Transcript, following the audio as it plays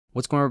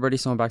What's going on, everybody?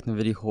 So I'm back in the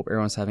video. Hope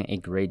everyone's having a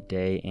great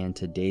day. And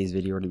today's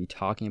video, we're going to be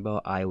talking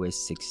about iOS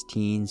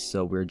 16.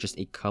 So we're just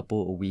a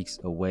couple of weeks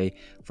away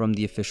from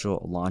the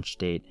official launch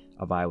date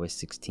of iOS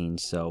 16.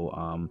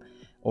 So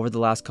over the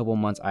last couple of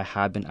months, I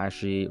have been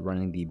actually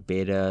running the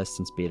beta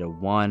since beta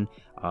 1.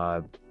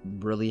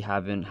 Really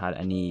haven't had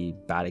any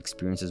bad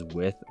experiences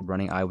with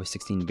running iOS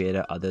 16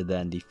 beta other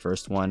than the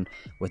first one,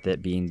 with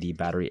it being the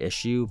battery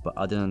issue. But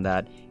other than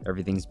that,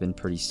 everything's been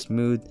pretty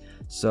smooth.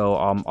 So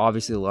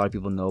obviously a lot of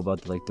people know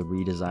about the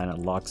redesign at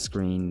lock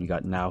screen. You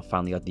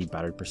finally got the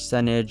battery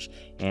percentage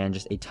and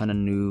just a ton of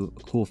new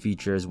cool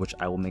features, which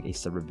I will make a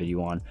separate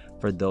video on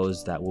for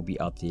those that will be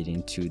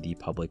updating to the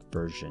public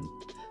version.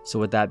 So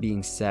with that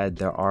being said,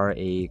 there are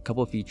a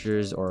couple of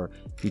features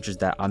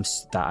that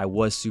I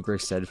was super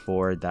excited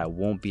for that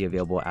won't be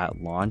available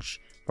at launch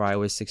for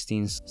iOS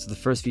 16. So the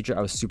first feature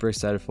I was super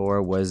excited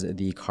for was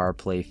the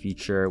CarPlay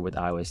feature with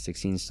iOS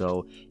 16.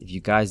 So if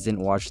you guys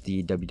didn't watch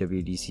the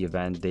WWDC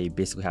event, they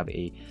basically have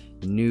a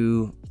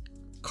new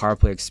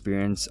CarPlay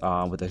experience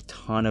with a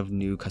ton of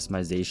new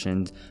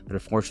customizations, but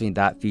unfortunately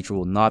that feature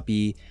will not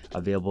be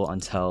available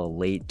until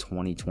late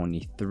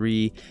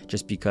 2023,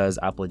 just because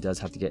Apple does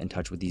have to get in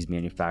touch with these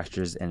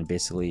manufacturers and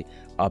basically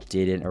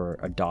update it or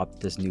adopt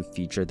this new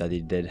feature that they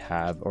did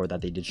have, or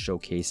that they did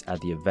showcase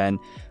at the event,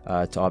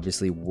 to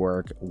obviously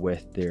work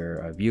with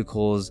their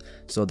vehicles.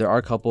 So there are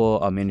a couple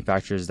of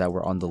manufacturers that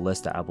were on the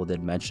list that Apple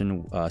did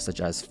mention,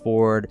 such as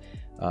Ford,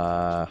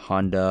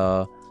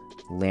 Honda,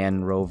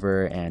 Land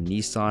Rover, and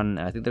Nissan. And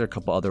I think there are a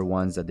couple other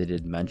ones that they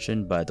did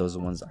mention, but those are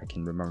the ones I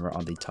can remember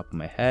on the top of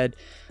my head.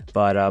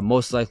 But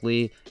most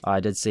likely, I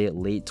did say it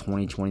late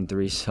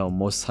 2023, so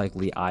most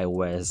likely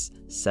iOS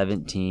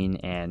 17.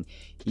 And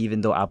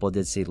even though Apple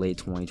did say late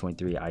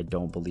 2023, I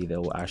don't believe it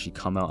will actually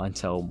come out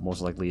until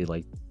most likely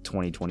like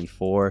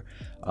 2024.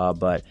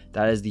 But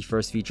that is the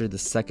first feature. The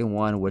second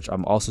one, which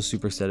I'm also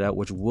super excited about,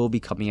 which will be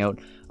coming out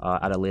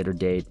at a later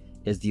date,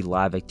 is the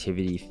live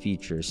activity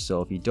feature.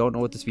 So if you don't know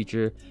what this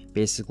feature,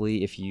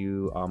 basically if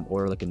you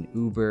order like an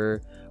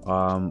Uber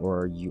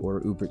or you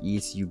order Uber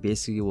Eats, you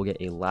basically will get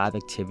a live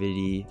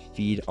activity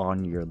feed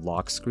on your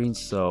lock screen.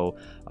 So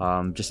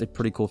just a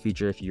pretty cool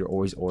feature if you're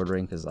always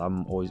ordering, because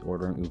I'm always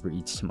ordering Uber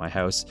Eats to my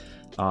house.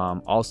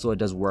 Also, it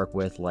does work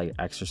with like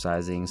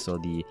exercising, so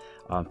the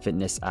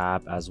fitness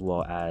app, as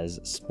well as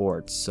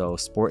sports. So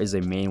sport is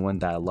a main one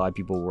that a lot of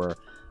people were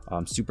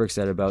super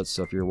excited about.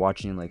 So if you're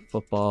watching like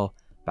football,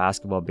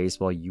 basketball,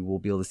 baseball, you will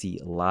be able to see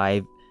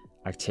live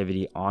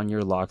activity on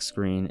your lock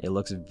screen. It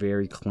looks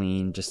very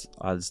clean.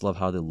 I just love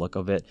how the look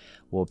of it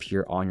will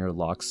appear on your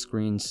lock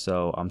screen.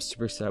 So I'm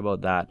super excited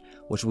about that,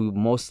 which will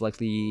most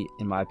likely,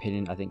 in my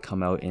opinion, I think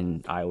come out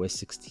in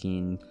iOS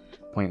 16.1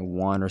 or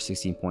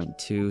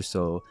 16.2.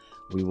 So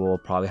we will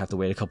probably have to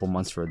wait a couple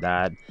months for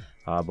that.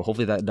 But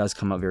hopefully that does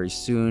come out very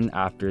soon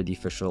after the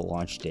official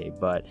launch date.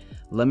 But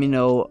let me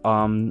know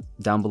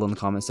down below in the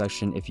comment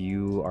section if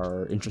you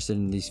are interested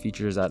in these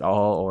features at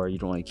all, or you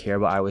don't really care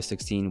about iOS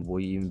 16. Will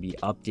you even be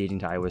updating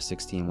to iOS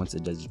 16 once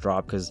it does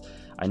drop? Because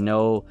I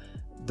know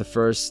the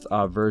first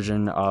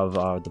version of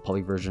the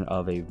public version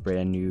of a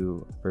brand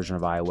new version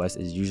of iOS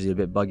is usually a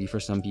bit buggy for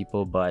some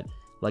people. But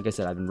like I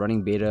said, I've been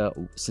running beta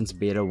since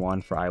beta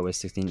 1 for iOS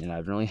 16, and I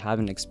really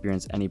haven't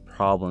experienced any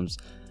problems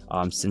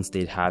since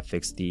they have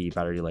fixed the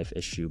battery life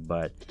issue.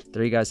 But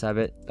there you guys have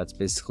it. That's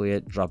basically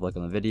it. Drop a like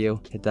on the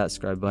video, hit that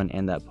subscribe button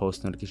and that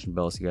post notification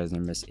bell so you guys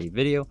never miss a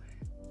video.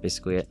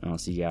 Basically it, and I'll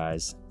see you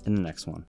guys in the next one.